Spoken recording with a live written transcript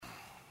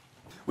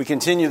We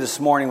continue this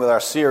morning with our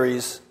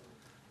series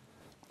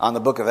on the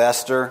book of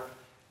Esther.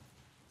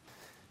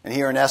 And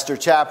here in Esther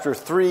chapter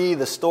 3,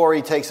 the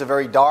story takes a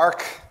very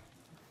dark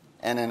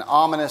and an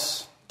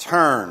ominous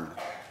turn.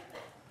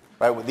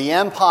 Right? The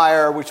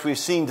empire, which we've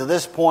seen to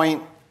this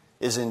point,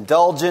 is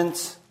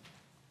indulgent,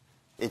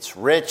 it's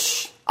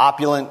rich,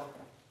 opulent,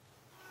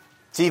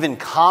 it's even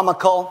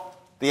comical,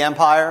 the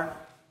empire.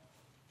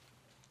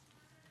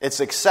 It's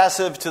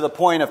excessive to the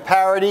point of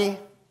parody.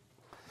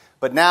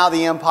 But now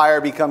the empire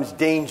becomes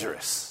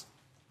dangerous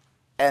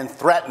and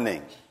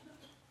threatening.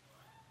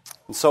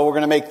 And so we're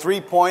going to make 3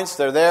 points.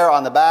 They're there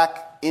on the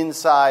back,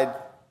 inside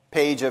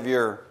page of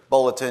your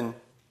bulletin.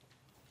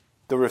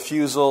 The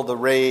refusal, the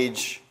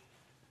rage,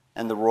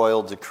 and the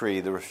royal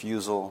decree. The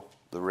refusal,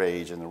 the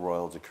rage, and the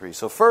royal decree.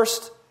 So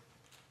first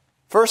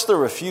the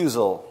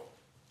refusal.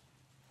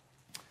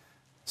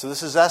 So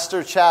this is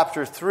Esther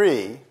chapter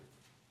 3.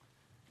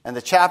 And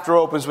the chapter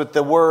opens with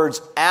the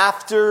words,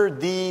 "After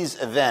these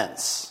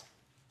events."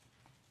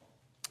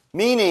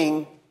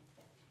 Meaning,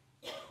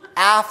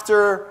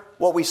 after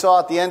what we saw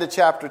at the end of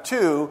chapter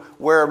 2,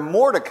 where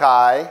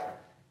Mordecai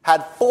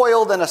had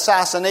foiled an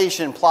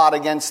assassination plot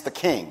against the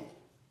king.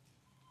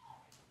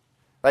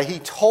 Right? He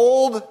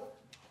told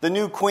the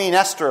new Queen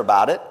Esther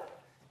about it,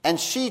 and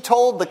she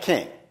told the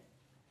king.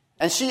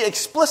 And she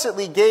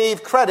explicitly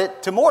gave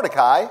credit to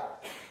Mordecai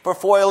for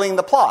foiling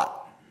the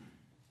plot.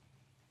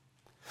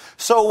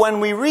 So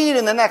when we read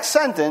in the next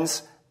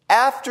sentence,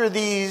 after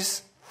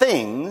these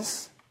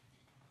things,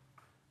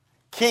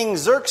 King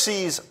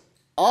Xerxes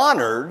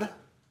honored,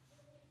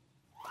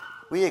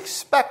 we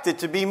expect it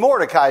to be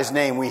Mordecai's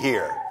name we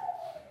hear.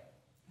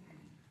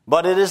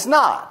 But it is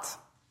not.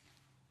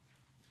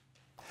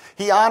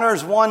 He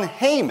honors one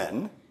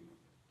Haman,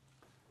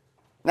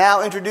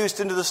 now introduced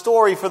into the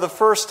story for the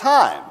first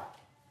time.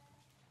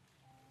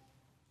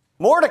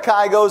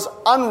 Mordecai goes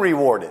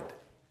unrewarded.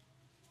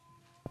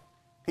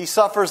 He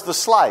suffers the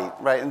slight,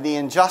 right, and the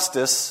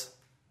injustice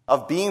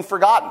of being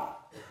forgotten,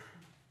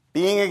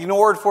 being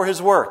ignored for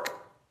his work.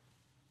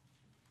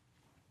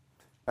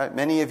 Right,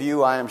 many of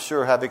you, I am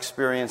sure, have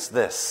experienced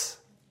this.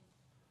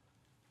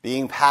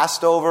 Being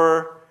passed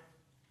over,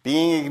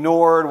 being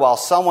ignored while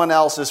someone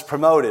else is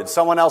promoted,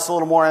 someone else a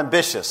little more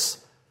ambitious,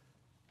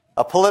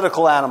 a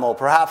political animal,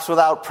 perhaps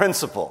without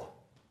principle,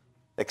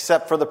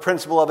 except for the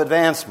principle of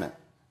advancement.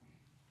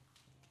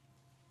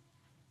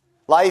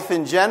 Life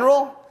in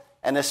general,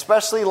 and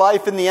especially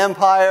life in the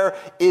empire,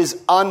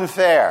 is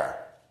unfair.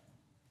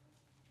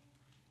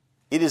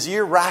 It is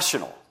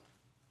irrational.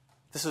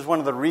 This is one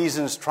of the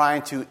reasons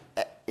trying to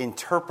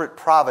interpret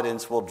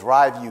providence will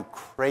drive you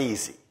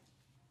crazy.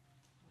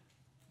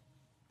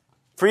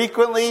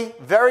 Frequently,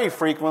 very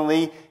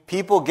frequently,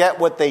 people get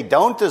what they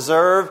don't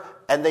deserve,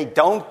 and they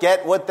don't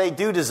get what they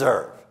do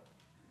deserve.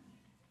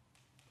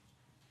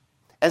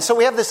 And so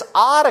we have this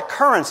odd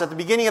occurrence at the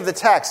beginning of the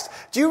text.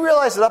 Do you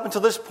realize that up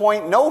until this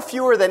point, no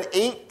fewer than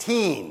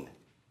 18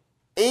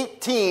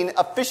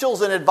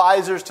 officials and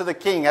advisors to the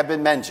king have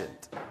been mentioned?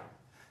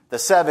 The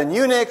 7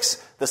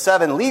 eunuchs, the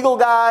 7 legal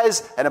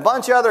guys, and a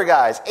bunch of other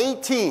guys.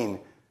 18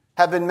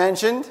 have been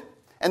mentioned.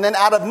 And then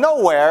out of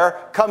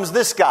nowhere comes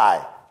this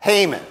guy,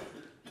 Haman,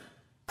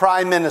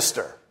 prime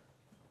minister,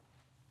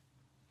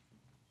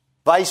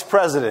 vice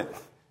president,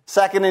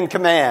 second in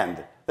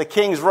command, the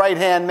king's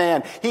right-hand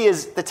man.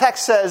 The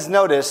text says,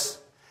 notice,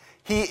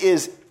 he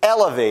is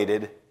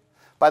elevated.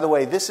 By the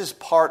way, this is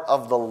part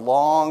of the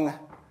long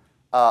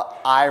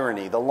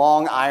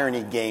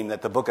irony game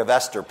that the book of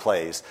Esther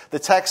plays. The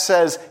text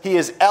says he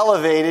is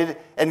elevated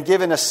and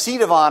given a seat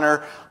of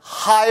honor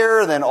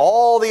higher than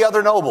all the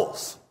other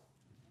nobles.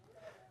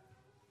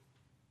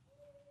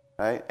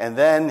 Right? And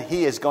then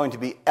he is going to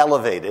be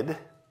elevated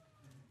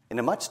in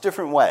a much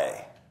different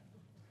way,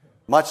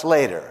 much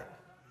later.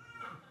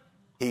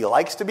 He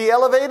likes to be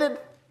elevated.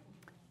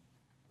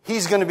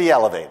 He's going to be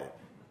elevated.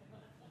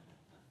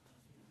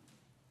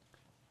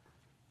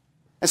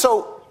 And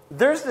so,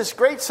 there's this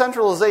great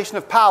centralization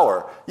of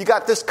power. You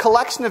got this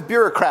collection of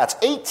bureaucrats,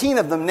 18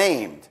 of them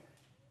named.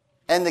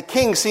 And the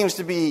king seems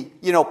to be,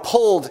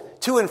 pulled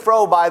to and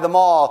fro by them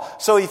all.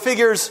 So he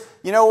figures,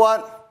 you know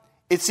what?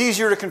 It's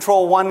easier to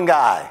control one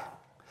guy.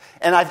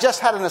 And I've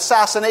just had an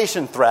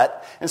assassination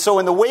threat. And so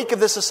in the wake of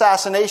this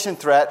assassination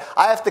threat,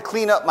 I have to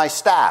clean up my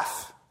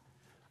staff.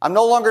 I'm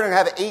no longer going to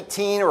have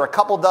 18 or a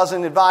couple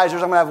dozen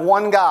advisors. I'm going to have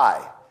one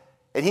guy.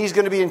 And he's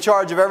going to be in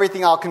charge of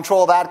everything. I'll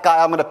control that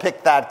guy. I'm going to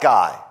pick that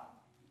guy.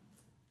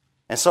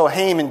 And so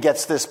Haman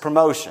gets this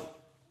promotion.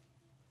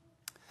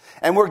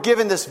 And we're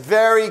given this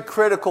very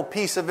critical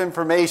piece of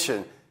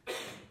information,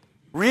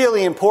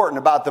 really important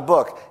about the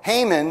book.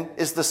 Haman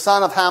is the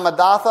son of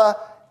Hammedatha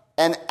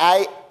and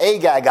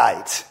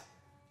Agagite.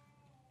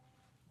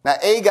 Now,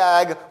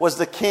 Agag was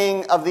the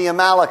king of the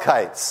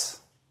Amalekites.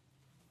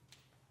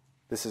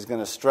 This is going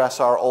to stress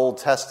our Old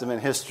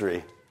Testament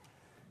history.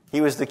 He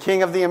was the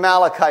king of the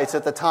Amalekites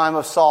at the time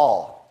of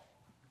Saul.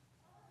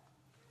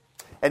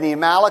 And the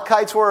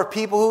Amalekites were a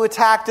people who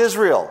attacked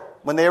Israel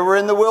when they were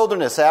in the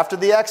wilderness after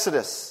the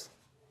Exodus.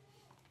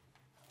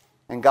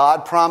 And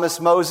God promised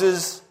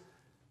Moses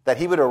that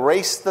he would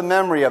erase the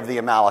memory of the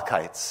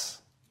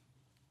Amalekites,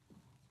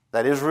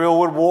 that Israel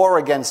would war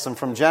against them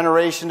from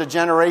generation to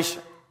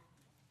generation.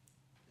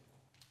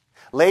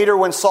 Later,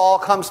 when Saul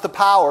comes to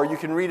power, you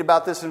can read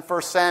about this in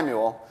 1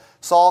 Samuel.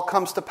 Saul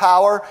comes to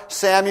power,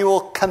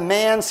 Samuel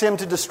commands him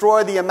to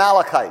destroy the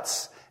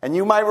Amalekites. And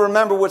you might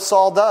remember what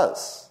Saul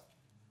does.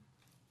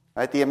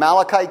 Right? The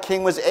Amalekite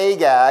king was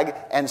Agag,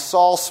 and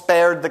Saul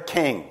spared the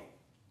king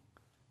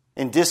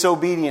in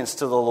disobedience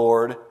to the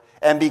Lord.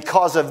 And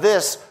because of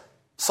this,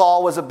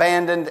 Saul was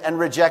abandoned and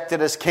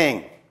rejected as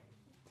king.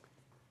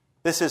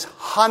 This is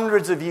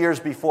hundreds of years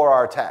before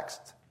our text.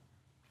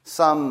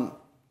 Some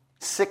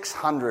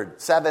 600,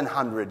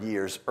 700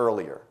 years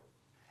earlier.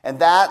 And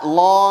that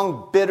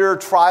long, bitter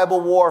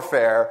tribal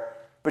warfare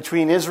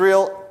between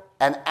Israel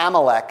and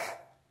Amalek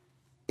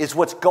is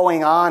what's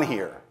going on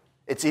here.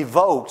 It's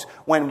evoked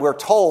when we're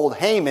told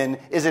Haman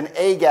is an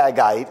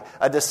Agagite,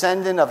 a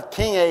descendant of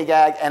King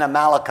Agag, an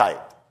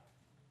Amalekite.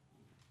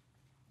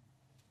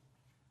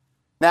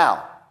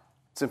 Now,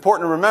 it's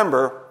important to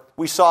remember,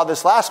 we saw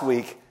this last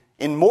week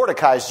in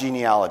Mordecai's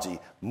genealogy.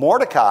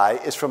 Mordecai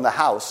is from the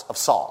house of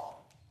Saul.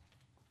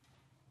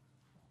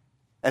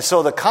 And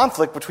so the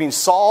conflict between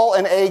Saul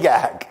and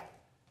Agag,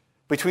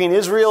 between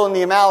Israel and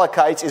the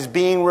Amalekites, is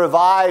being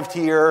revived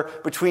here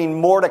between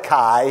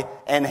Mordecai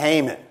and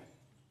Haman.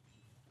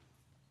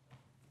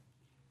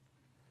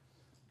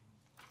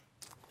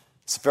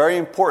 It's very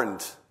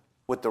important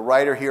what the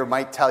writer here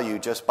might tell you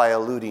just by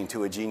alluding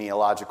to a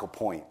genealogical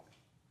point.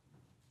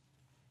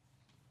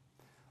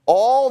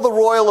 All the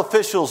royal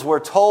officials were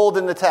told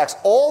in the text,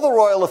 all the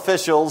royal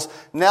officials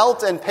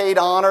knelt and paid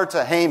honor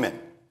to Haman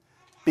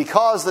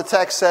because the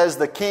text says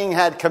the king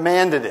had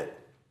commanded it.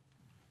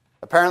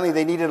 Apparently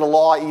they needed a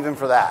law even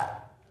for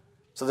that.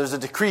 So there's a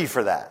decree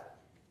for that.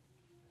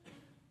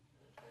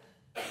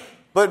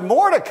 But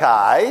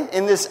Mordecai,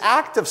 in this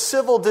act of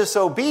civil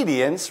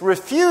disobedience,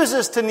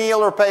 refuses to kneel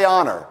or pay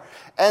honor.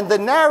 And the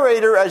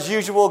narrator, as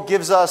usual,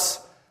 gives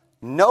us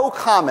no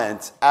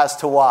comment as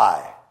to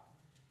why.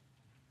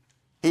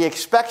 He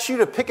expects you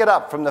to pick it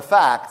up from the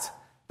fact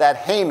that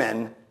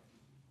Haman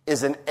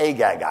is an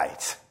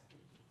Agagite.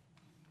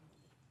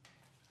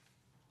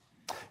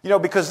 You know,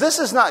 because this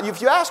is not,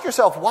 if you ask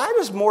yourself, why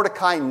does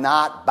Mordecai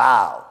not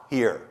bow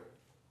here?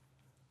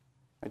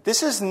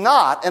 This is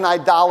not an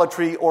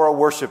idolatry or a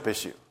worship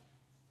issue.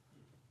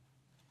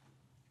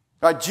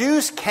 Now,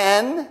 Jews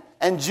can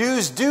and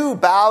Jews do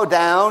bow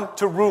down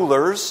to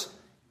rulers,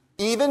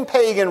 even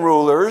pagan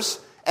rulers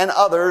and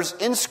others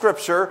in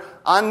Scripture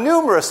on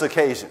numerous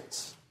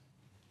occasions.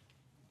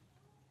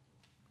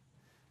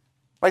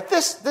 Right?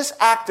 This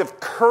act of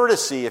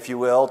courtesy, if you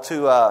will,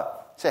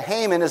 to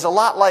Haman is a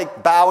lot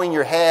like bowing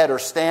your head or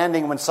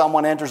standing when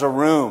someone enters a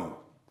room.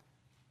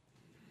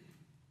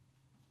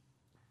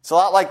 It's a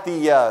lot like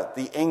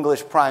the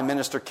English prime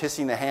minister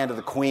kissing the hand of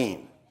the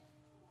queen.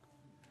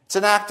 It's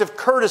an act of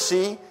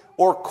courtesy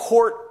or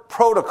court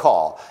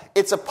protocol.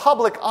 It's a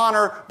public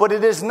honor, but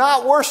it is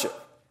not worship.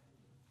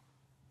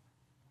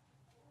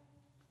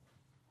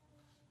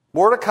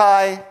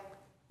 Mordecai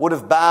would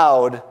have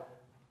bowed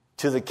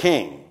to the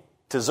king,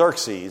 to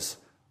Xerxes,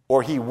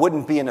 or he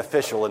wouldn't be an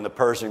official in the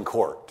Persian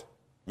court.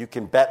 You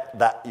can bet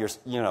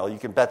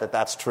that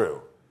that's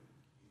true.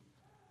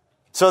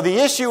 So the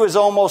issue is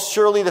almost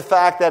surely the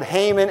fact that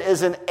Haman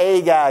is an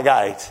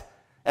Agagite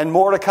and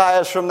Mordecai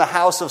is from the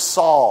house of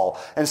Saul.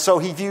 And so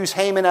he views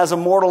Haman as a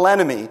mortal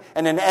enemy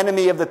and an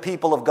enemy of the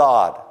people of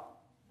God.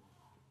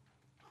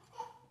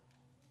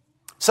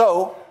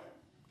 So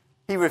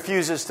he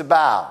refuses to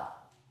bow.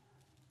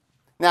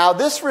 Now,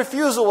 this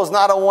refusal was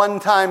not a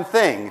one-time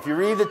thing. If you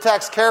read the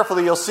text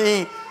carefully, you'll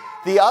see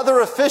the other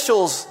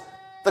officials,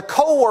 the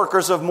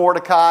co-workers of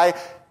Mordecai,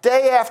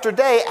 day after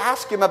day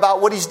ask him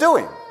about what he's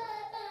doing.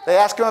 They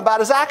ask him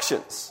about his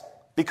actions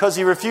because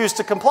he refused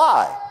to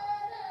comply.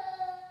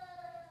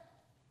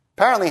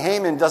 Apparently,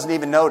 Haman doesn't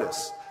even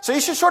notice. So you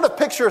should sort of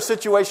picture a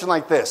situation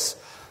like this.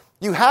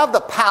 You have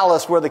the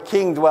palace where the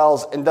king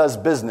dwells and does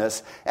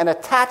business, and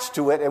attached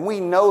to it, and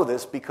we know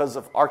this because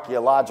of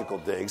archaeological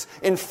digs,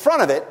 in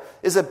front of it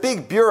is a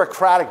big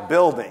bureaucratic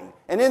building.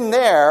 And in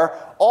there,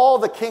 all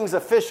the king's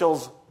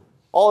officials,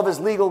 all of his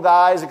legal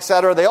guys,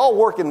 etc., they all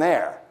work in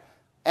there.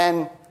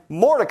 And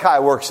Mordecai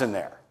works in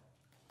there.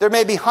 There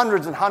may be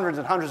hundreds and hundreds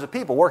and hundreds of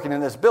people working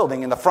in this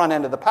building in the front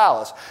end of the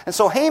palace. And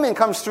so Haman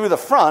comes through the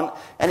front,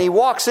 and he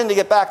walks in to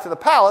get back to the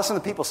palace, and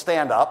the people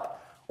stand up,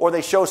 or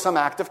they show some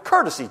act of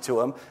courtesy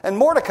to him. And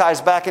Mordecai's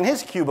back in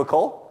his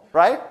cubicle,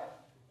 right?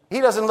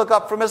 He doesn't look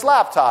up from his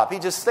laptop. He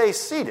just stays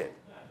seated.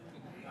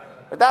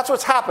 But that's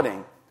what's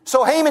happening.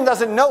 So Haman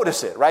doesn't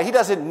notice it, right? He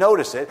doesn't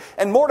notice it.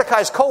 And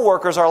Mordecai's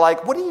co-workers are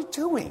like, what are you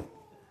doing?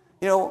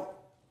 You know,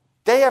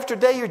 day after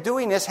day you're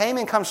doing this.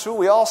 Haman comes through,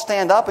 we all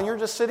stand up, and you're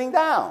just sitting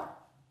down.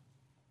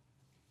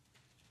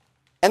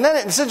 And then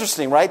it's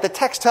interesting, right? The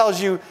text tells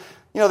you,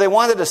 they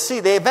wanted to see.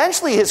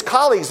 Eventually, his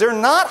colleagues, they're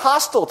not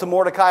hostile to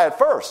Mordecai at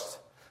first.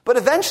 But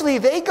eventually,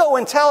 they go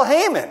and tell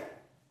Haman.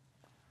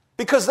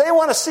 Because they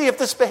want to see if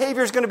this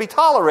behavior is going to be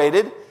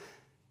tolerated.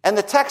 And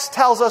the text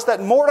tells us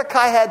that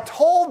Mordecai had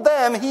told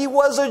them he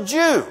was a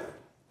Jew.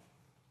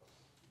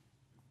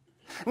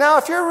 Now,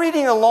 if you're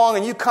reading along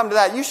and you come to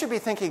that, you should be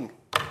thinking,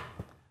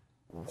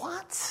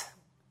 what?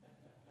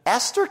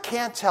 Esther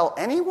can't tell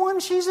anyone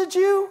she's a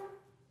Jew?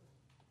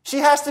 She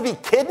has to be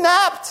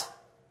kidnapped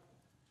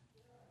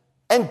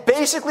and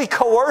basically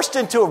coerced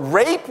into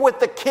rape with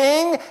the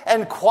king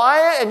and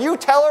quiet, and you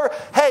tell her,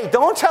 hey,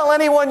 don't tell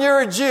anyone you're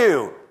a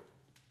Jew.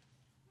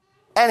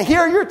 And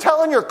here you're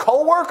telling your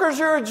coworkers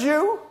you're a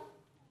Jew?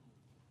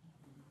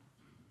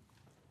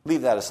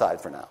 Leave that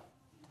aside for now.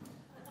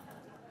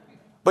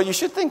 But you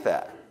should think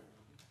that.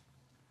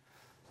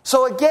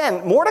 So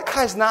again,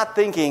 Mordecai's not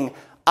thinking,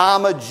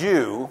 I'm a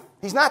Jew.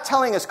 He's not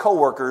telling his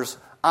coworkers,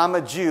 I'm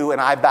a Jew and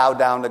I bow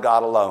down to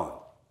God alone.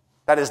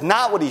 That is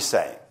not what he's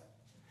saying.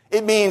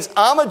 It means,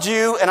 I'm a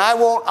Jew and I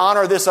won't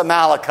honor this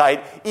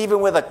Amalekite,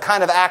 even with a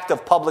kind of act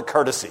of public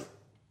courtesy.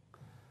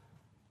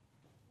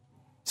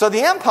 So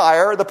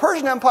the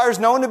Persian Empire is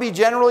known to be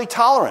generally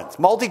tolerant,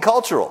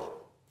 multicultural,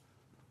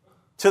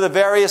 to the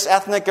various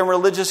ethnic and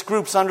religious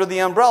groups under the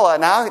umbrella.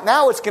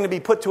 Now it's going to be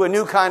put to a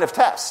new kind of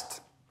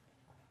test.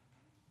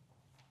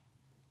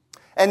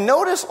 And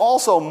notice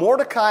also,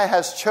 Mordecai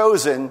has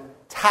chosen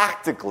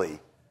tactically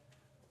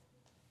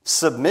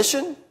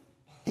submission.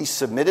 He's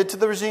submitted to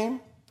the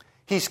regime.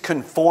 He's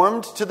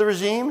conformed to the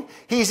regime.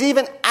 He's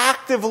even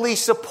actively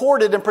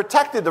supported and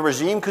protected the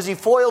regime because he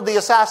foiled the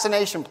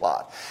assassination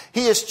plot.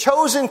 He has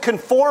chosen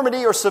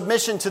conformity or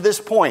submission to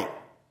this point.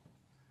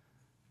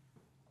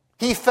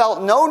 He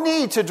felt no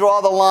need to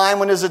draw the line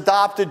when his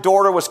adopted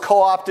daughter was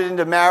co-opted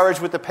into marriage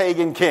with the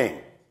pagan king.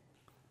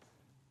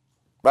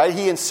 Right?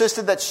 He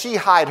insisted that she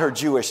hide her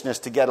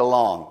Jewishness to get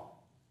along.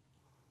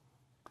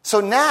 So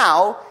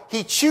now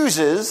he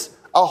chooses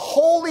a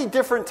wholly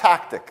different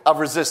tactic of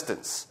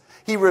resistance.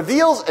 He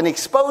reveals and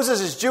exposes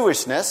his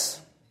Jewishness,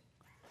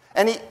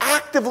 and he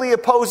actively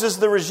opposes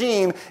the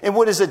regime in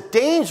what is a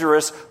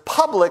dangerous,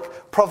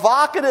 public,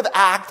 provocative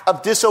act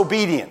of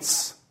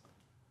disobedience.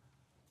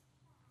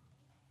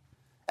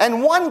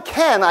 And one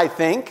can, I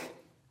think,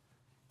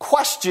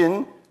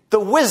 question the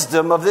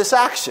wisdom of this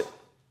action.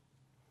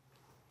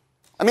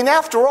 I mean,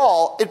 after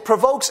all, it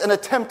provokes an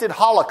attempted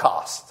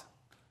Holocaust.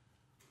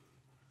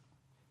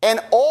 And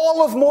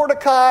all of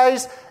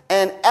Mordecai's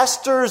and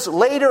Esther's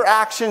later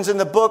actions in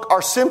the book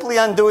are simply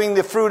undoing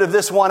the fruit of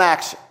this one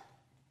action.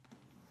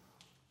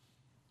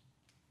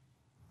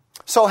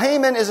 So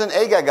Haman is an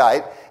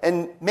Agagite,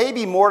 and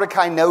maybe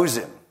Mordecai knows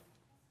him.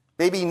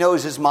 Maybe he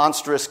knows his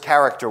monstrous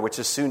character, which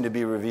is soon to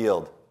be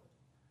revealed.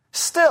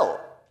 Still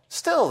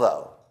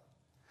though,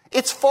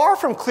 it's far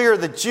from clear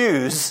that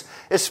Jews,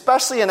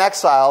 especially in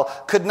exile,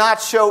 could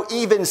not show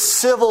even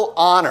civil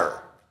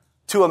honor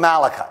to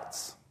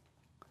Amalekites.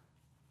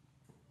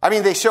 I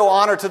mean, they show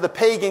honor to the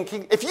pagan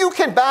king. If you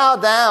can bow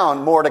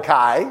down,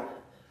 Mordecai,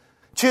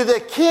 to the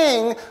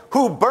king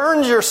who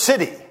burned your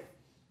city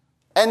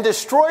and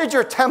destroyed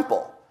your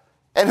temple,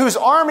 and whose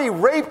army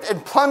raped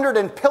and plundered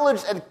and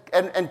pillaged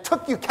and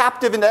took you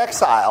captive into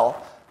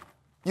exile,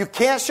 you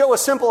can't show a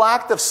simple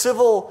act of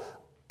civil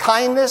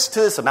kindness to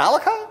this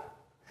Amalekite?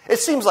 It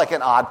seems like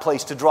an odd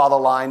place to draw the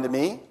line to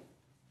me.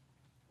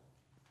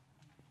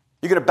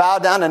 You're going to bow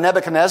down to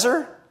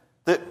Nebuchadnezzar,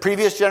 the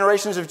previous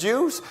generations of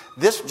Jews?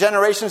 This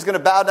generation is going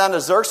to bow down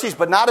to Xerxes,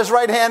 but not his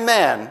right-hand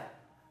man.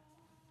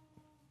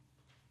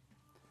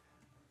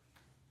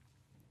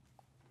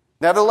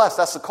 Nevertheless,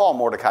 that's the call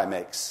Mordecai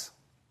makes.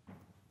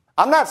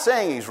 I'm not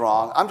saying he's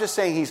wrong. I'm just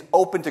saying he's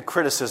open to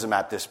criticism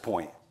at this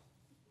point.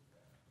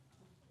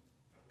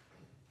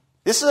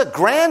 This is a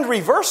grand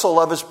reversal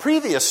of his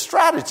previous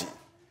strategy.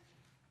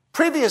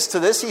 Previous to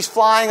this, he's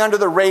flying under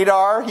the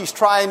radar. He's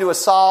trying to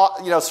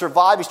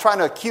survive. He's trying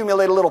to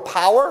accumulate a little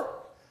power,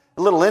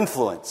 a little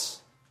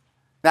influence.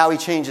 Now he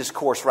changes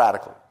course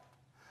radically.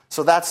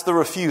 So that's the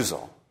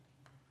refusal.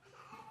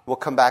 We'll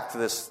come back to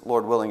this,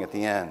 Lord willing, at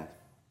the end.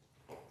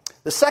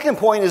 The second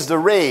point is the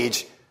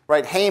rage.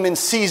 Right? Haman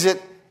sees it,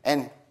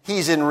 and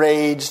he's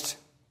enraged.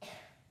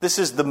 This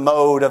is the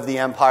mode of the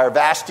empire.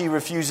 Vashti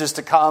refuses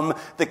to come.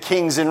 The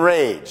king's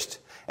enraged.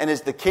 And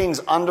as the king's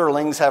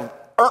underlings have,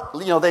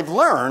 they've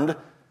learned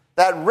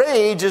that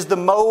rage is the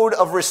mode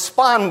of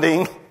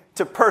responding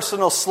to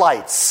personal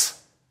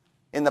slights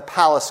in the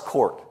palace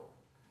court.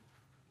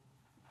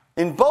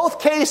 In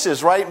both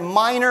cases, right,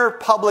 minor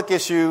public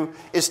issue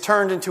is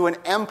turned into an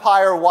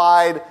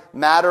empire-wide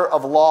matter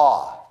of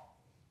law.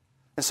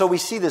 And so we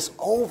see this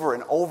over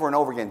and over and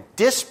over again.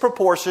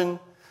 Disproportion,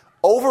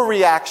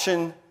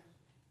 overreaction,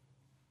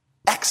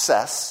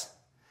 excess,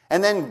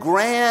 and then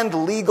grand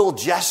legal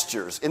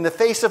gestures in the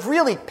face of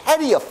really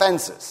petty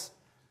offenses.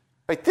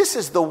 Right? This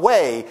is the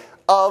way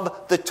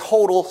of the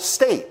total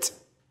state.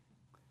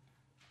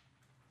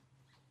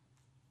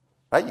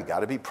 Right? You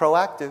got to be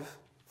proactive.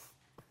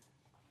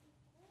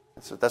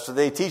 That's what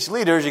they teach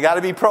leaders. You got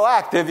to be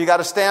proactive. You got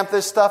to stamp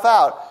this stuff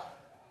out.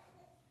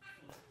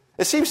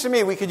 It seems to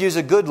me we could use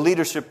a good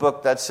leadership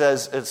book that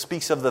says it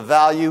speaks of the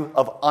value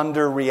of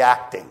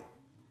underreacting.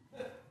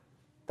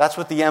 That's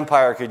what the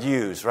empire could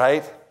use,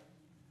 right?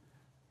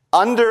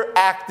 under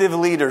active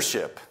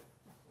leadership.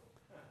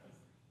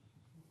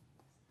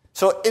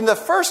 So in the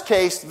first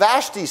case,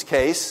 Vashti's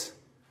case,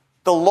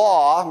 the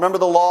law, remember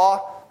the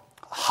law?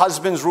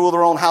 Husbands rule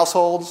their own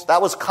households.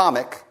 That was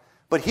comic.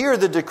 But here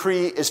the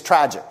decree is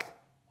tragic.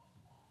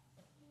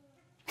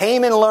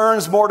 Haman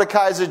learns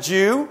Mordecai's a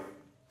Jew.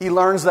 He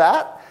learns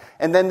that.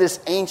 And then this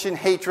ancient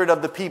hatred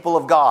of the people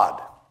of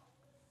God.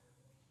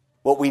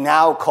 What we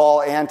now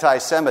call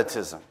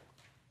anti-Semitism.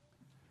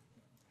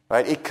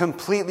 Right? It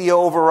completely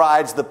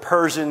overrides the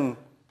Persian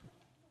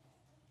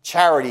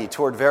charity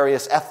toward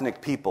various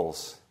ethnic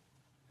peoples.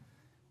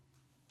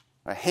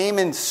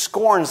 Haman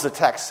scorns, the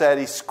text said,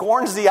 he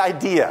scorns the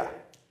idea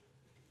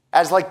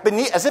as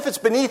if it's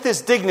beneath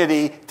his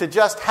dignity to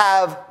just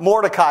have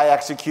Mordecai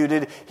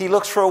executed. He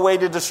looks for a way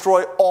to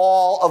destroy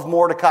all of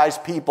Mordecai's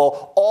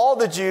people, all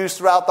the Jews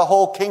throughout the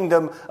whole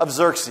kingdom of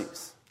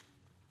Xerxes.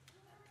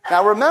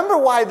 Now remember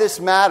why this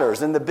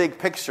matters in the big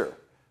picture.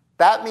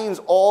 That means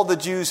all the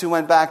Jews who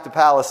went back to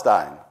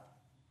Palestine.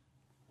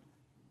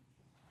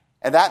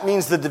 And that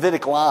means the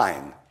Davidic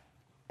line.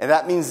 And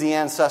that means the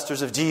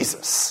ancestors of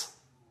Jesus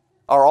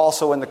are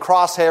also in the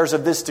crosshairs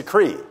of this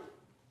decree.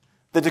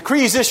 The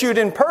decree is issued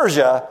in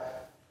Persia,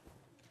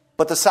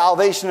 but the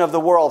salvation of the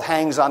world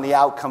hangs on the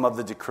outcome of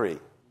the decree.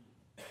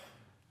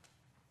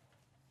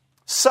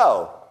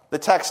 So, the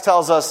text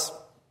tells us,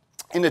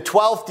 in the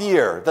 12th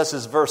year, this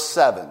is verse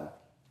 7,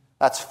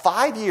 that's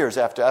 5 years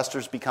after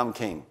Esther's become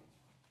king.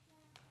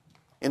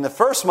 In the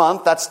first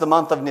month, that's the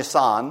month of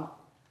Nisan,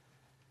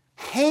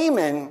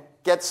 Haman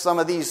gets some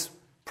of these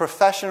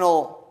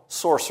professional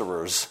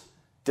sorcerers,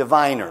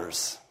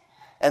 diviners,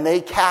 and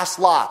they cast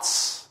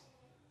lots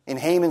in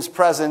Haman's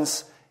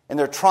presence, and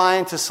they're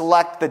trying to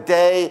select the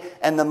day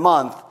and the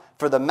month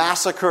for the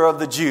massacre of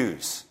the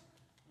Jews.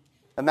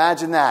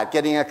 Imagine that,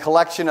 getting a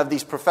collection of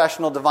these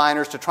professional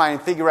diviners to try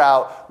and figure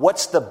out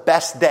what's the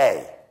best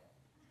day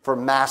for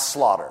mass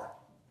slaughter.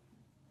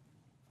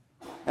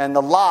 And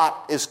the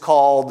lot is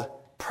called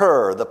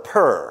Pur, the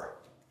Pur.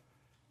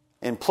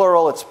 In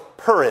plural, it's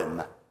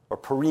Purim or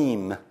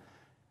Purim.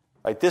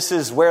 Right, this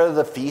is where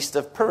the Feast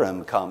of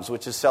Purim comes,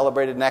 which is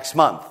celebrated next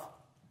month,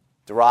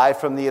 derived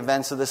from the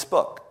events of this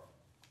book.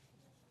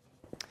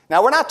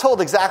 Now, we're not told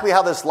exactly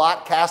how this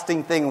lot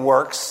casting thing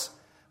works,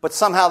 but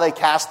somehow they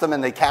cast them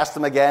and they cast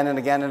them again and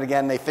again and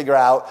again. They figure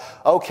out,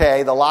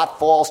 okay, the lot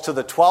falls to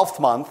the 12th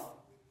month,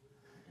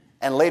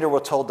 and later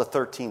we're told the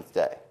 13th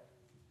day.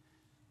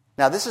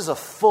 Now, this is a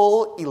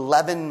full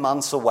 11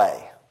 months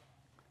away,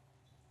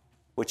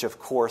 which, of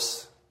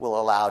course, will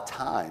allow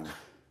time,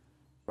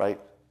 right,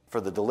 for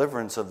the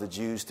deliverance of the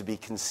Jews to be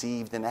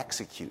conceived and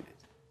executed.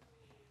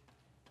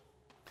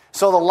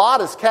 So the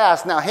lot is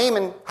cast. Now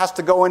Haman has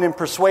to go in and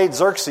persuade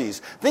Xerxes.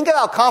 Think of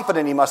how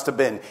confident he must have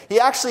been. He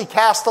actually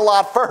cast the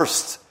lot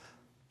first.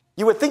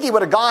 You would think he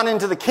would have gone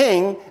into the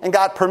king and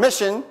got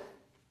permission,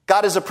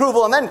 got his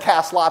approval, and then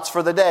cast lots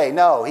for the day.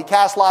 No, he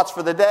cast lots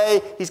for the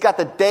day. He's got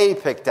the day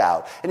picked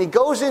out. And he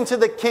goes into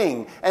the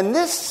king. And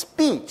this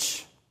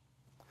speech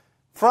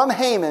from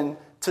Haman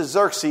to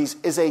Xerxes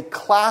is a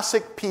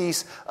classic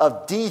piece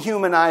of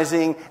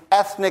dehumanizing,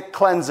 ethnic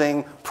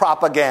cleansing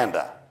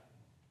propaganda.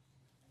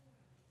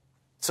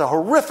 It's a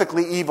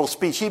horrifically evil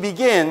speech. He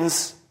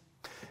begins,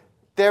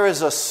 there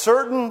is a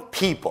certain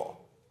people.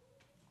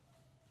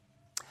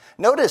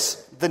 Notice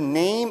the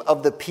name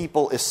of the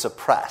people is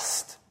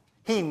suppressed.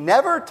 He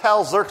never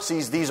tells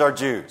Xerxes these are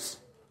Jews.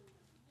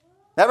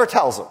 Never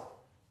tells them.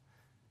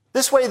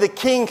 This way the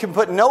king can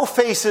put no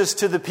faces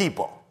to the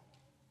people.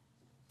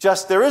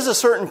 Just, there is a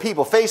certain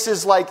people,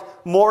 faces like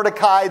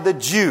Mordecai the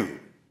Jew.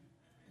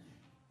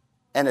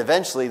 And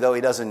eventually, though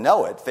he doesn't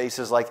know it,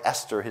 faces like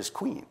Esther, his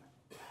queen.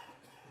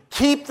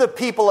 Keep the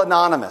people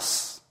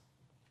anonymous.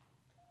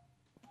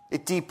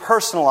 It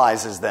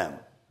depersonalizes them.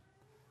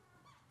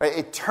 Right?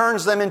 It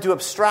turns them into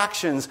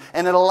abstractions,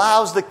 and it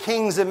allows the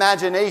king's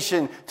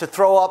imagination to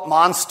throw up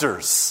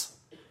monsters.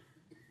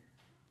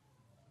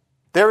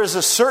 There is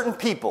a certain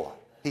people,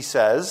 he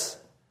says,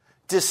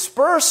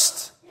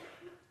 dispersed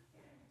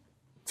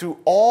through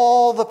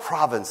all the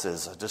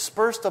provinces,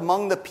 dispersed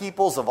among the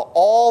peoples of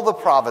all the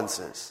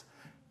provinces.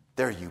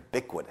 They're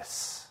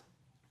ubiquitous.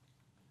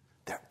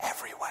 They're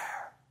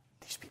everywhere.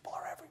 These people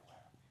are everywhere.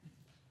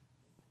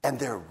 And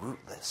they're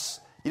rootless.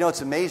 You know, it's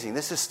amazing.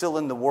 This is still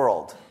in the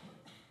world.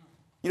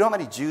 You know how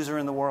many Jews are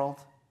in the world?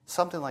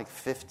 Something like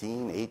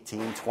 15,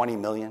 18, 20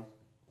 million.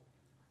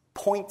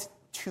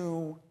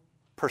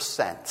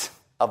 0.2%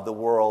 of the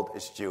world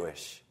is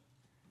Jewish.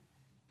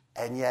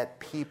 And yet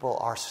people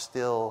are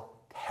still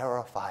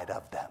terrified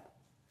of them,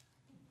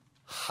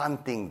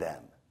 hunting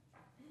them,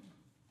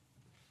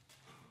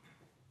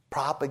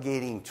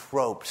 propagating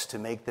tropes to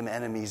make them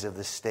enemies of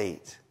the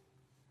state.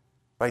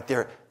 Right?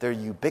 They're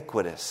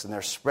ubiquitous and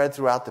they're spread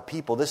throughout the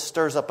people. This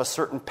stirs up a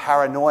certain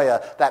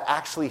paranoia that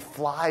actually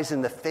flies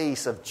in the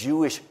face of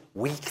Jewish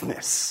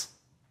weakness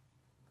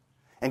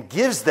and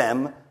gives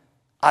them,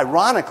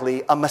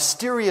 ironically, a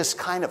mysterious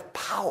kind of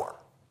power.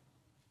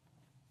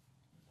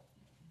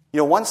 You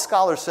know, one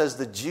scholar says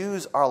the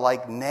Jews are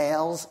like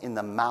nails in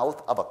the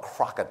mouth of a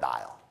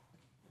crocodile.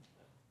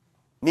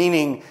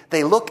 meaning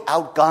they look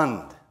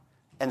outgunned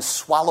and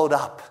swallowed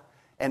up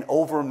and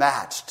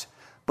overmatched,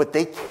 but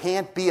they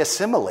can't be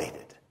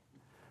assimilated,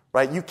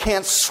 right? You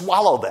can't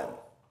swallow them.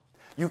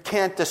 You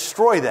can't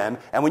destroy them,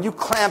 and when you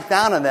clamp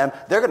down on them,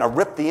 they're going to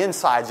rip the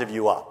insides of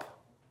you up.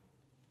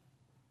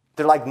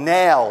 They're like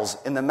nails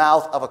in the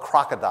mouth of a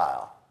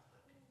crocodile.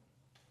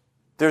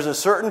 There's a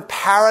certain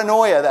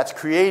paranoia that's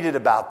created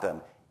about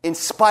them, in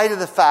spite of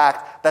the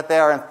fact that they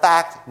are in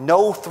fact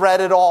no threat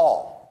at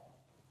all.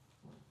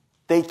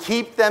 They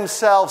keep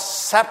themselves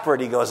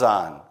separate, he goes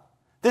on.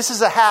 This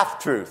is a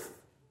half-truth.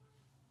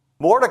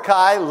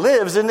 Mordecai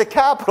lives in the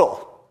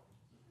capital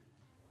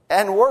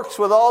and works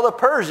with all the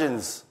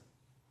Persians.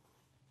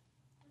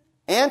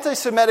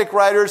 Anti-Semitic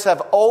writers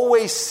have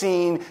always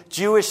seen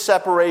Jewish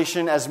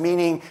separation as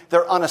meaning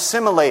they're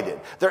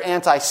unassimilated, they're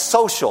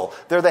antisocial,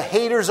 they're the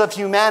haters of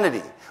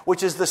humanity,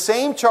 which is the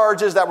same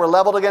charges that were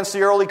leveled against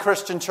the early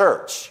Christian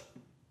church.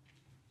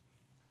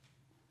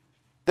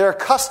 Their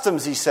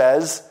customs, he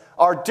says,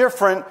 are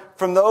different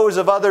from those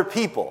of other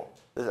people.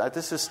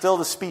 This is still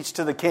the speech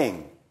to the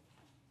king.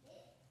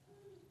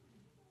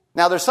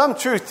 Now, there's some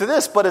truth to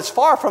this, but it's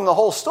far from the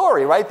whole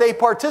story, right? They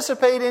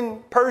participate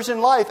in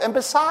Persian life, and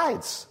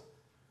besides,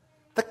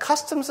 the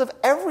customs of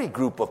every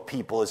group of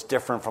people is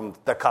different from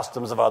the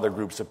customs of other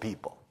groups of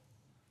people.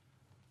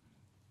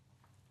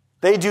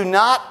 They do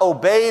not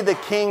obey the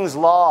king's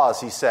laws,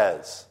 he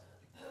says.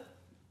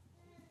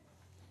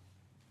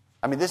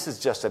 I mean, this is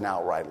just an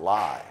outright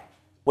lie.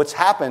 What's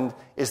happened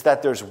is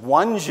that there's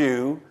one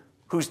Jew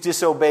who's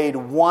disobeyed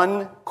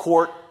one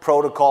court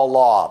protocol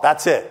law.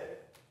 That's it.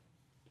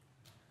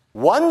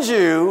 One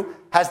Jew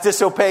has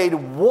disobeyed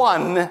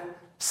one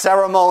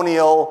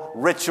ceremonial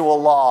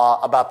ritual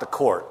law about the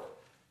court.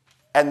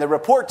 And the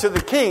report to the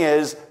king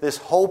is, this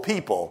whole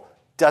people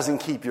doesn't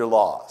keep your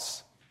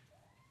laws.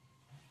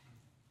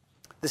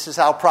 This is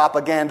how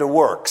propaganda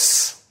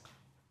works.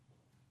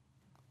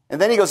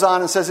 And then he goes on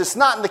and says, it's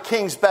not in the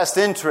king's best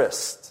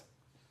interest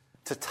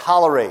to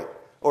tolerate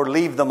or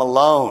leave them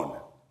alone.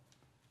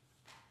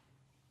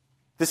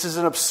 This is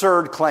an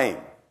absurd claim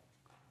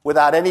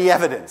without any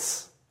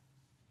evidence.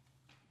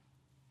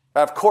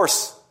 But of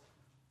course,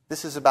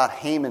 this is about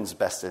Haman's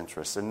best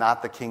interest and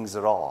not the king's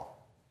at all.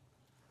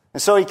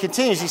 And so he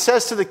continues, he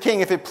says to the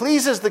king, if it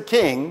pleases the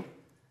king,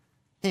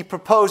 he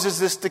proposes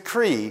this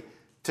decree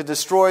to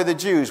destroy the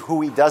Jews,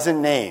 who he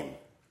doesn't name.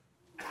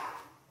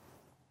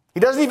 He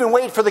doesn't even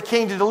wait for the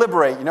king to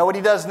deliberate. You know what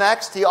he does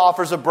next? He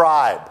offers a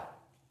bribe.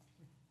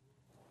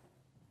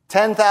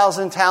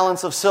 10,000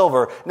 talents of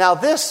silver. Now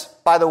this,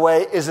 by the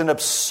way, is an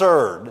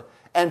absurd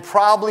and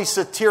probably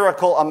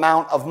satirical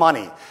amount of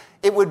money.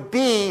 It would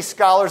be,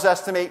 scholars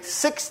estimate,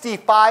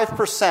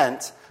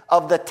 65%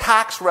 of the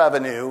tax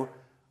revenue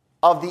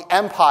of the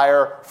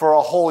empire for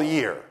a whole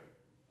year.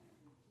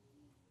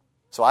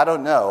 So I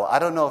don't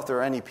know if there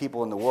are any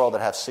people in the world that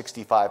have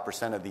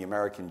 65% of the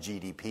American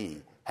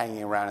GDP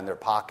hanging around in their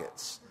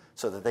pockets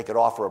so that they could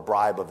offer a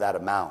bribe of that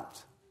amount.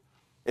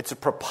 It's a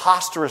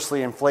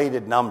preposterously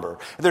inflated number.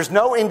 There's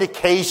no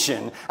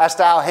indication as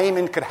to how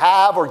Haman could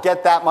have or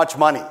get that much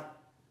money.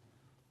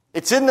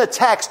 It's in the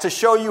text to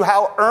show you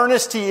how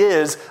earnest he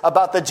is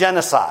about the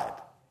genocide.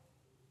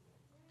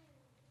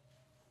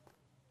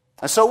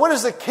 And so what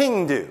does the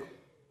king do?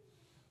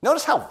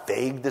 Notice how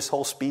vague this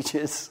whole speech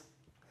is.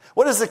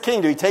 What does the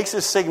king do? He takes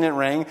his signet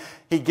ring,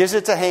 he gives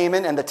it to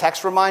Haman, and the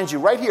text reminds you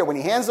right here, when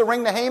he hands the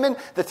ring to Haman,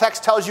 the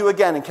text tells you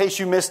again, in case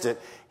you missed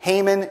it,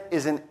 Haman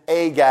is an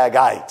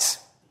Agagite,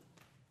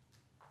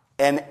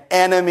 an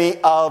enemy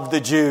of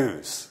the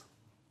Jews.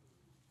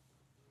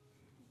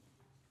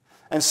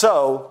 And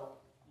so,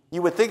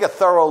 you would think a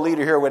thorough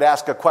leader here would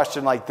ask a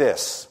question like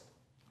this.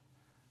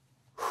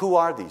 Who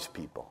are these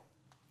people?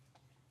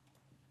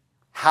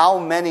 How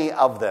many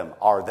of them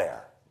are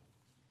there?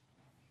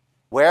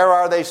 Where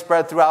are they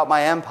spread throughout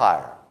my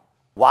empire?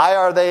 Why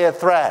are they a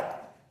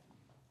threat?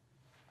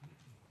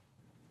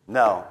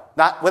 No,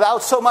 not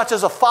without so much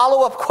as a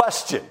follow-up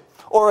question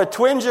or a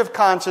twinge of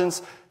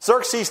conscience.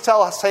 Xerxes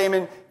tells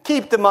Haman,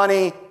 keep the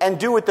money and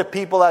do with the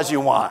people as you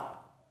want.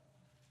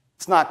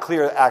 It's not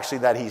clear, actually,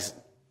 that he's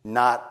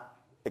not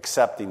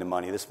accepting the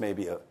money. This may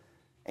be an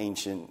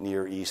ancient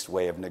Near East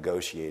way of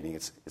negotiating.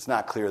 It's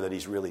not clear that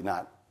he's really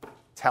not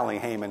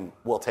telling Haman,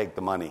 we'll take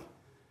the money.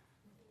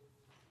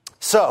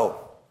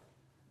 So,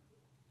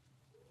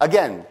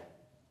 again,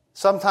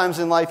 sometimes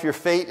in life your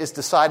fate is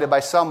decided by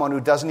someone who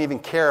doesn't even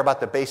care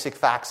about the basic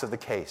facts of the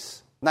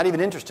case, not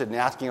even interested in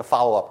asking a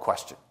follow-up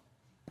question.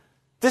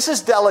 This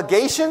is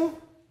delegation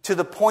to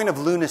the point of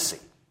lunacy.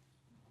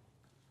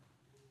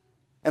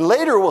 And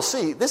later we'll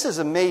see, this is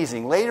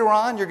amazing. Later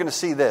on, you're going to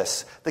see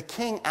this. The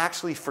king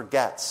actually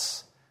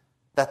forgets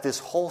that this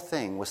whole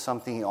thing was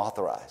something he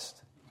authorized.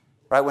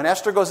 Right? When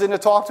Esther goes in to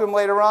talk to him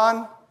later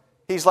on,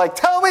 he's like,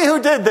 tell me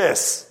who did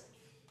this.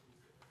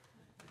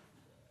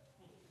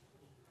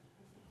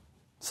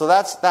 So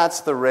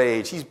that's the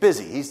rage. He's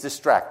busy. He's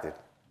distracted.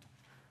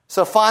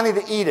 So finally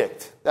the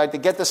edict. They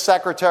get the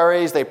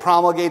secretaries. They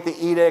promulgate the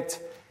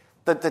edict.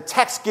 The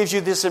text gives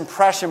you this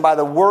impression by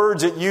the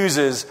words it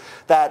uses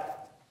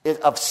that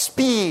of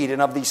speed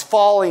and of these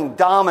falling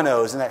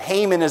dominoes, and that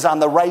Haman is on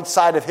the right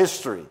side of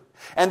history.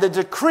 And the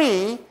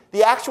decree,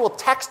 the actual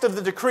text of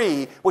the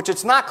decree, which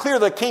it's not clear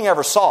the king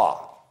ever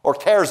saw or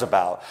cares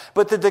about,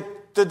 but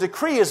the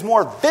decree is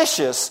more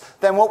vicious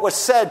than what was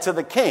said to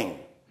the king.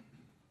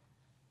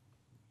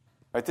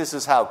 Right, this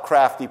is how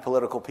crafty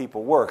political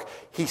people work.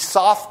 He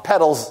soft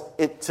pedals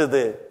it to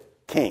the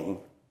king.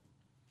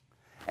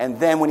 And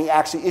then when he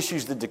actually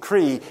issues the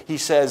decree, he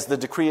says the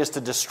decree is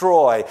to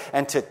destroy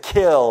and to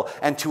kill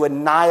and to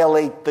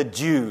annihilate the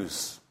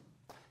Jews,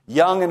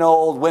 young and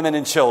old, women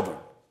and children.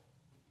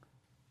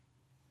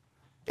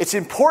 It's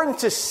important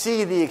to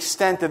see the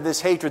extent of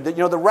this hatred. That,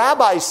 the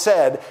rabbis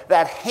said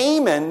that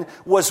Haman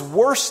was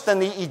worse than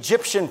the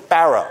Egyptian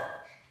Pharaoh.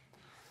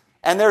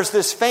 And there's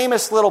this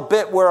famous little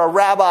bit where a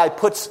rabbi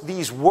puts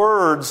these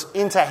words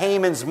into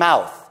Haman's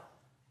mouth.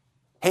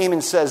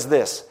 Haman says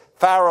this: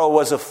 Pharaoh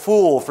was a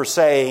fool for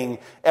saying,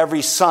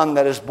 every son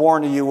that is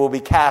born to you will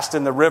be cast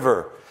in the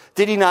river.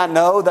 Did he not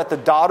know that the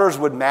daughters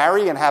would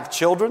marry and have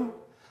children?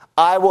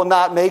 I will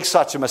not make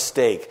such a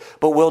mistake,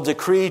 but will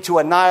decree to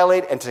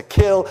annihilate and to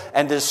kill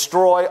and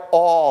destroy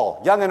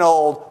all, young and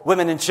old,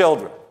 women and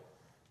children.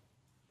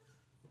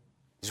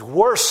 He's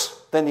worse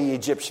than the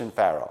Egyptian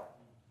Pharaoh.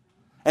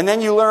 And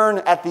then you learn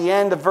at the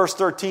end of verse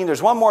 13,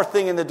 there's one more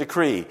thing in the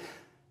decree.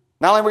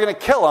 Not only are we going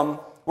to kill them,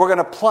 we're going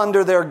to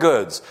plunder their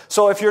goods.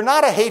 So if you're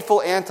not a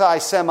hateful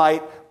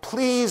anti-Semite,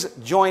 please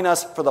join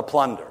us for the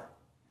plunder.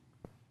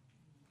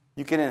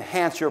 You can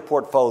enhance your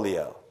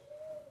portfolio.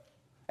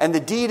 And the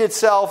deed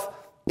itself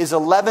is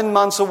 11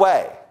 months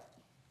away.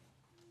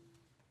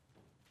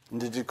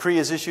 And the decree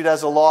is issued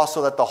as a law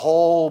so that the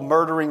whole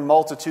murdering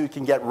multitude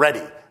can get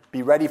ready.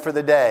 Be ready for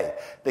the day.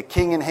 The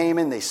king and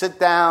Haman, they sit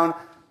down,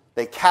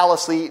 they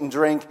callously eat and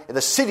drink.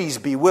 The city's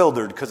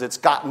bewildered because it's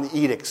gotten the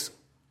edicts.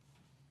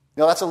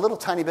 That's a little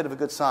tiny bit of a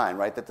good sign,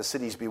 right? That the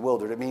city's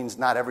bewildered. It means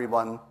not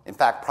everyone, in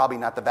fact, probably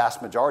not the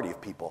vast majority of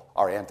people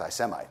are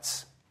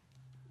anti-Semites.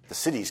 The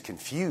city's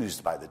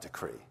confused by the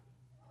decree.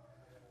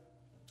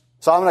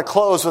 So I'm going to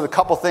close with a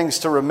couple things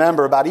to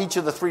remember about each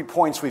of the 3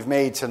 points we've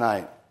made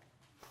today.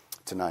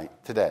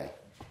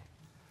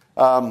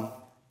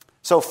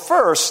 So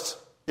first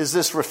is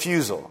this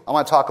refusal. I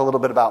want to talk a little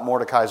bit about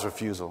Mordecai's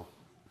refusal.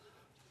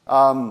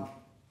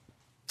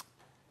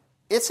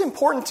 It's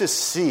important to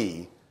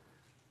see,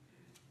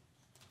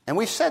 and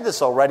we've said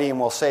this already and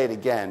we'll say it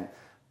again,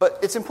 but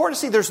it's important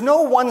to see there's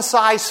no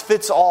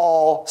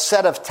one-size-fits-all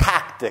set of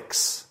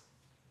tactics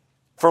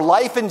for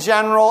life in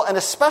general, and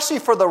especially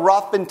for the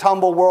rough and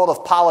tumble world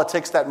of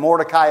politics that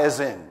Mordecai is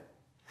in.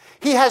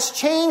 He has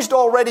changed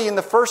already in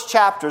the first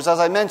chapters, as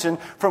I mentioned,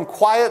 from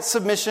quiet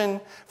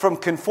submission, from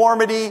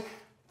conformity,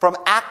 from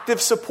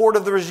active support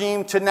of the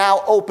regime to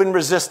now open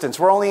resistance.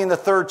 We're only in the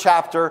 3rd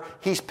chapter.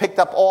 He's picked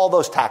up all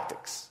those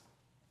tactics.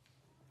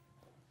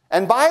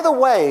 And by the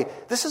way,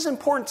 this is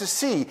important to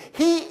see.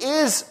 He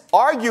is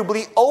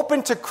arguably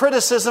open to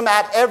criticism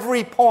at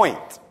every point.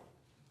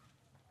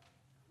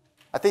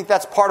 I think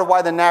that's part of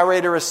why the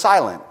narrator is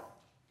silent.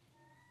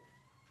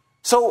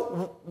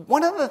 So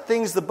one of the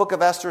things the book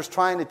of Esther is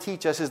trying to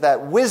teach us is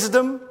that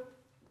wisdom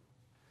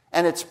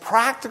and its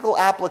practical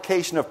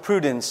application of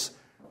prudence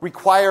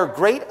require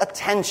great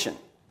attention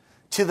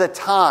to the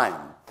time,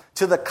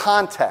 to the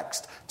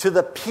context, to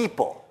the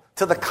people,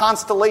 to the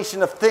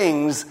constellation of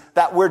things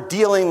that we're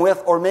dealing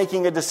with or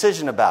making a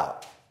decision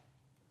about.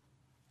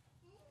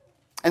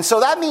 And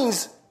so that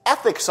means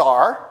ethics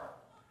are,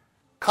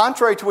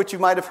 contrary to what you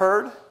might have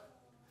heard,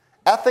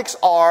 ethics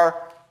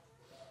are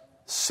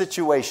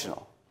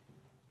situational.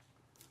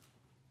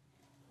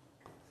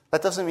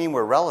 That doesn't mean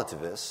we're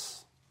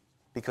relativists,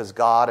 because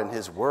God and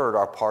His Word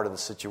are part of the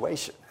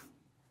situation.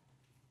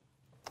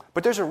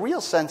 But there's a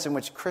real sense in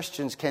which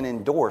Christians can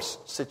endorse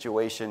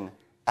situation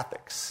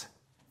ethics,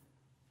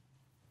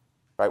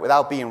 right,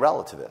 without being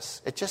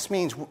relativists. It just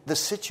means the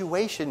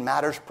situation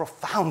matters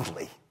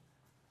profoundly.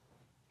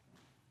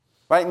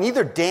 Right?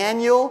 Neither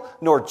Daniel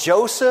nor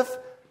Joseph,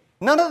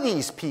 none of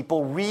these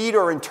people read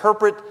or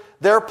interpret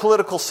their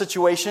political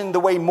situation the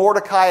way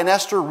Mordecai and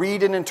Esther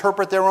read and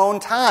interpret their own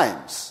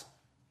times.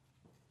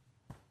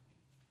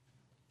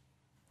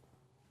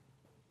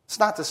 It's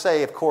not to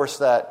say, of course,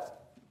 that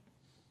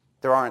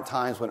there aren't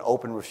times when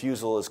open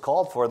refusal is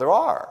called for. There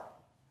are.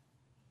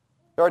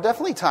 There are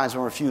definitely times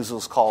when refusal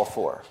is called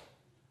for.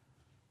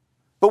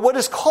 But what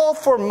is called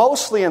for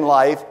mostly in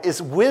life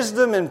is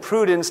wisdom and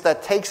prudence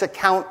that takes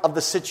account of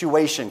the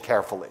situation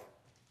carefully.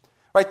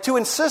 Right? To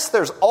insist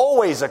there's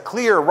always a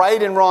clear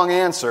right and wrong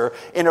answer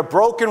in a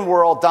broken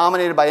world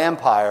dominated by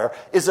empire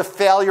is a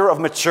failure of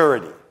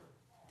maturity.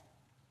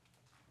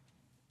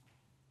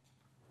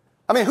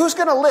 I mean, who's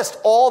going to list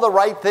all the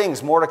right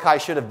things Mordecai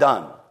should have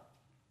done?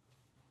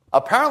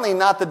 Apparently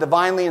not the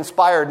divinely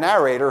inspired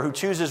narrator who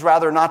chooses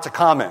rather not to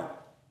comment.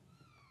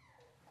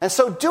 And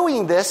so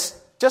doing this,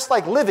 just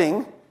like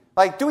living,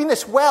 like doing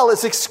this well,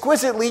 is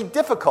exquisitely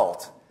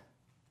difficult.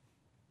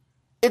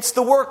 It's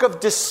the work of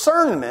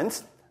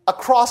discernment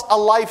across a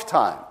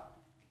lifetime.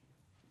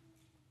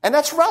 And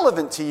that's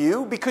relevant to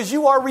you because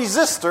you are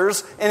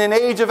resistors in an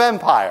age of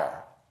empire.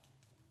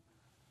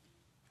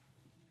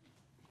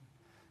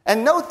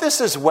 And note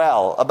this as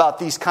well about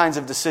these kinds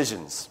of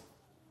decisions.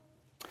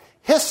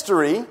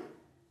 History,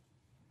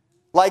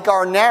 like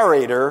our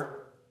narrator,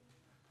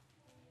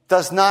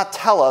 does not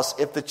tell us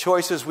if the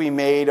choices we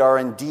made are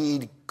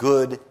indeed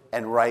good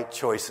and right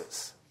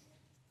choices.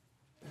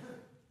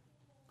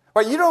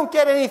 But you don't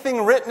get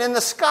anything written in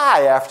the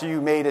sky after you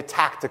made a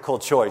tactical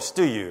choice,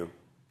 do you?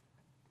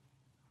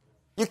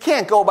 You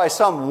can't go by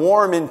some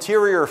warm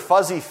interior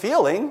fuzzy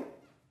feeling.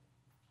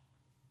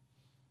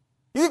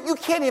 You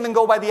can't even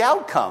go by the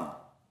outcome.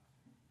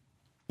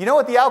 You know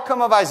what the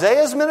outcome of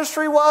Isaiah's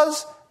ministry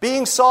was?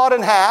 Being sawed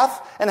in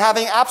half and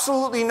having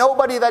absolutely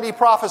nobody that he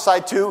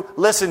prophesied to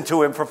listen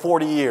to him for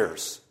 40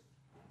 years.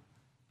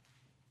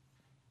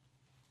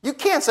 You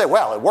can't say,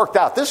 well, it worked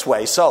out this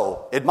way,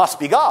 so it must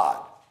be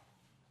God.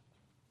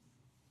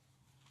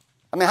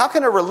 I mean, how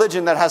can a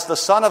religion that has the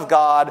Son of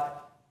God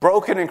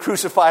broken and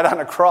crucified on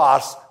a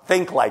cross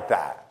think like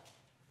that?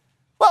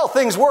 Well,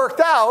 things worked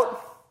out.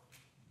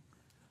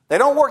 They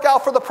don't work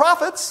out for the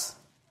prophets.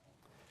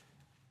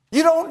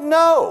 You don't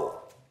know.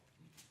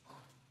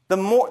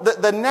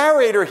 The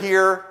narrator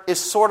here is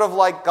sort of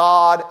like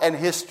God and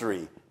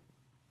history.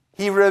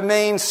 He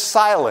remains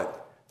silent.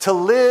 To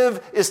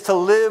live is to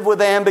live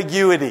with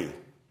ambiguity.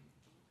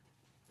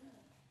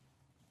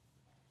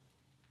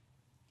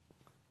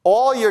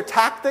 All your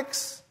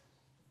tactics,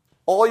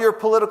 all your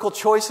political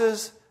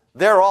choices,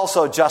 they're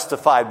also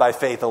justified by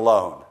faith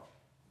alone.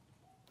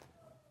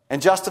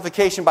 And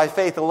justification by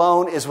faith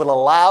alone is what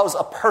allows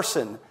a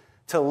person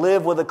to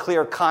live with a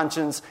clear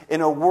conscience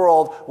in a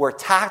world where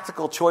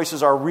tactical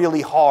choices are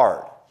really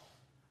hard.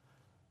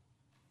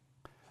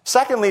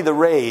 Secondly, the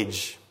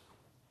rage.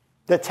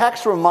 The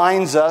text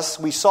reminds us,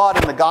 we saw it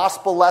in the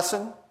gospel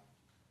lesson,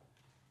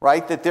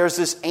 right, that there's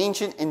this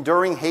ancient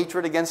enduring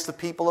hatred against the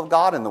people of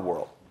God in the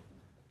world.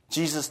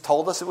 Jesus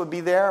told us it would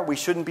be there. We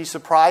shouldn't be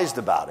surprised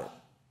about it.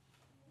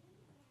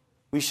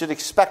 We should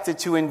expect it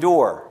to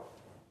endure.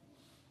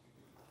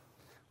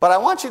 But I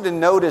want you to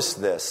notice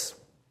this.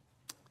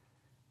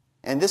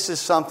 And this is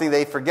something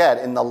they forget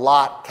in the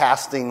lot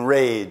casting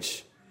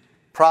rage.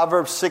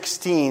 Proverbs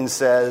 16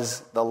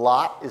 says, the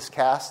lot is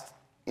cast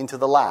into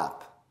the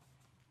lap,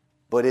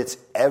 but its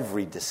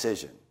every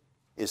decision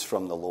is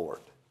from the Lord.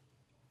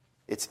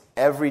 It's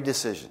every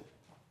decision.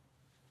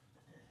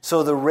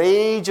 So the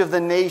rage of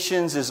the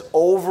nations is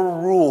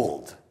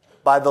overruled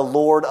by the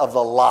Lord of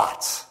the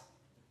lots.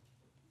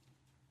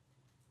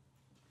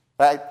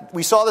 Right?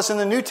 We saw this in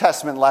the New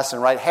Testament lesson,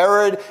 right?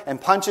 Herod and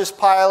Pontius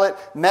Pilate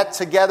met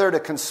together to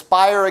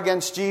conspire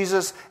against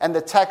Jesus, and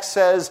the text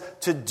says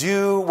to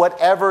do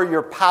whatever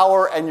your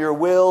power and your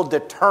will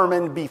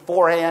determined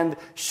beforehand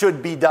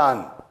should be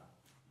done.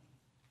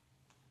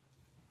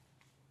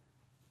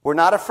 We're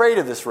not afraid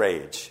of this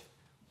rage,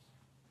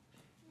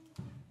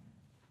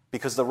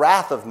 because the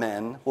wrath of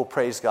men will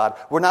praise God.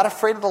 We're not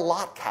afraid of the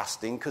lot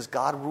casting because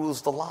God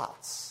rules the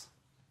lots.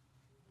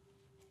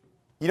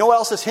 You know what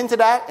else is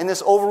hinted at in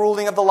this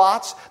overruling of the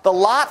lots? The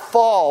lot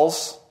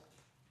falls,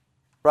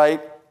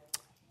 right?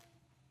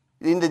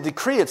 In the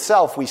decree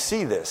itself, we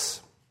see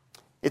this.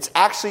 It's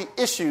actually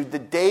issued the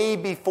day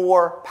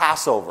before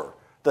Passover,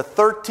 the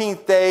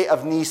 13th day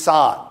of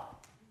Nisan.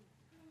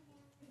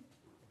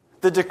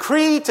 The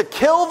decree to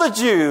kill the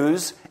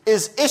Jews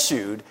is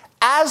issued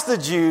as the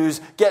Jews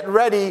get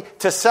ready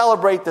to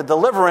celebrate the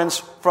deliverance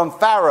from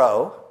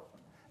Pharaoh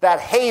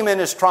that Haman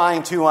is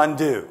trying to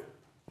undo.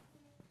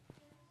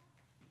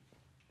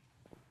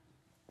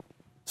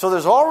 So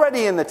there's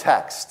already in the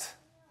text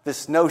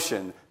this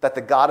notion that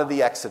the God of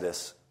the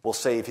Exodus will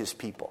save his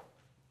people.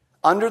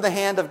 Under the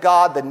hand of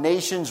God, the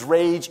nations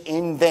rage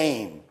in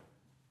vain,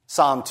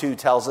 Psalm 2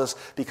 tells us,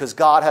 because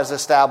God has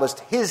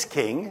established his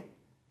king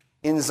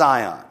in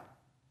Zion.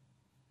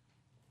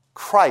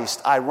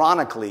 Christ,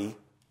 ironically,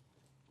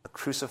 a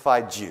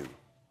crucified Jew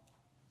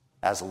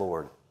as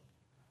Lord.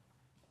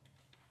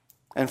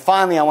 And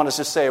finally, I want to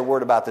just say a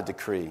word about the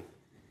decree.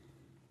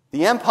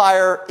 The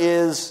empire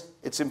is,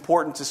 it's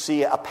important to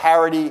see, a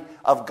parody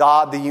of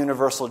God, the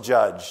universal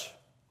judge.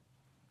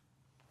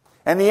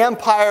 And the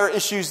empire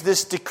issues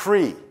this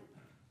decree.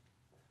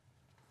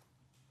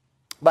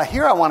 But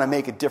here I want to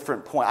make a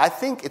different point. I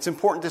think it's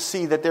important to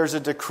see that there's a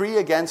decree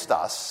against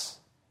us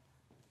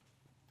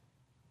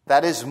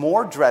that is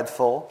more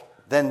dreadful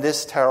than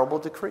this terrible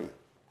decree.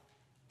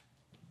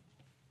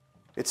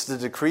 It's the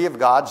decree of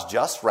God's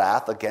just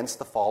wrath against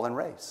the fallen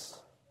race.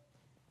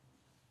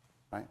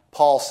 Right?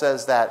 Paul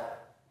says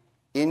that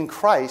in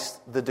Christ,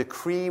 the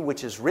decree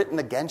which is written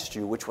against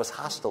you, which was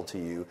hostile to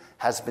you,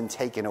 has been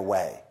taken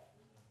away.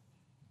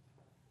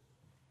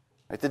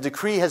 Right? The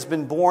decree has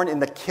been born in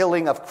the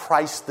killing of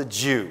Christ the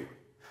Jew,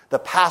 the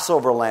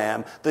Passover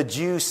lamb, the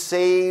Jew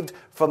saved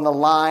from the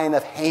line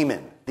of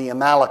Haman, the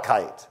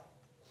Amalekite.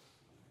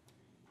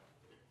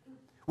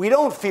 We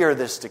don't fear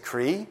this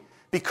decree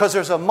because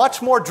there's a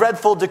much more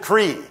dreadful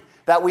decree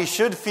that we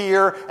should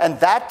fear, and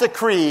that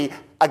decree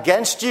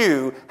against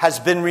you has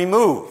been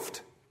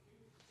removed.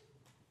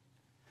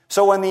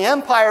 So when the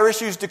empire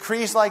issues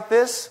decrees like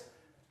this,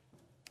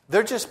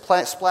 they're just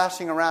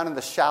splashing around in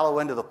the shallow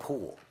end of the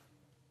pool.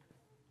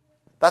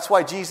 That's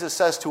why Jesus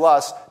says to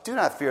us, do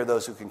not fear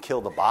those who can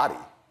kill the body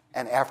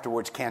and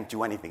afterwards can't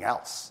do anything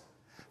else.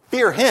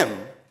 Fear him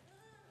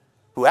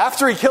who,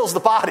 after he kills the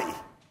body,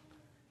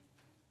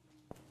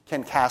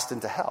 can cast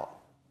into hell.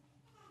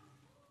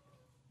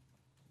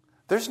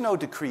 There's no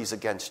decrees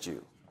against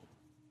you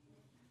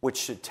which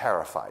should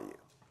terrify you.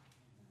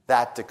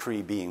 That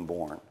decree being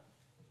born.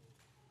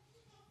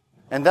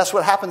 And that's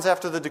what happens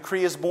after the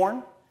decree is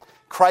born.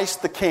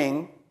 Christ the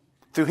King,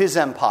 through his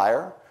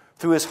empire,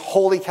 through his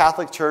holy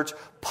Catholic Church,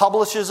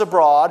 publishes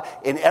abroad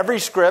in every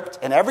script,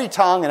 in every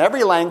tongue, in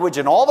every language,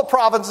 in all the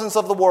provinces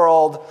of the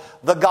world,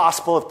 the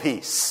gospel of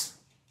peace.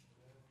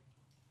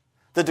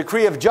 The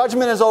decree of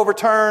judgment is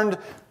overturned.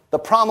 The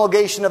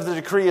promulgation of the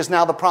decree is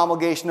now the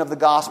promulgation of the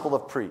gospel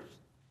of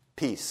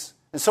peace.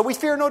 And so we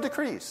fear no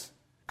decrees,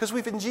 because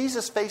we've in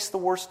Jesus faced the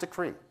worst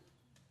decree.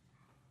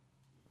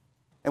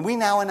 And we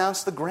now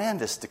announce the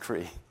grandest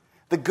decree,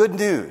 the good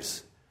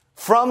news,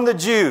 from the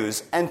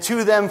Jews and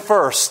to them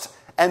first,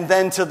 and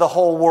then to the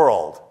whole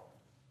world.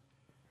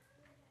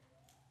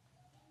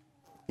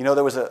 You know,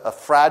 there was a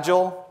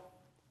fragile,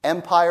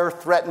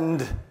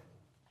 empire-threatened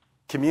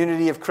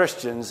community of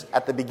Christians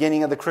at the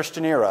beginning of the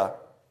Christian era,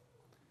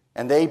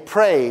 and they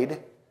prayed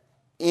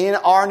in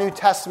our New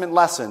Testament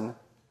lesson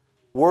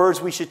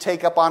words we should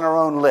take up on our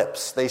own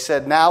lips. They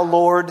said, "Now,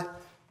 Lord,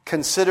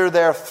 consider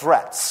their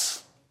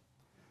threats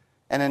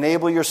and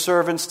enable your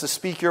servants to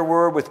speak your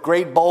word with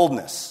great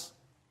boldness."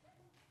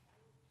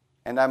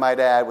 And I might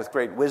add, with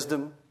great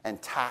wisdom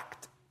and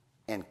tact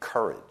and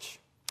courage.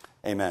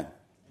 Amen.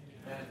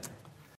 Amen.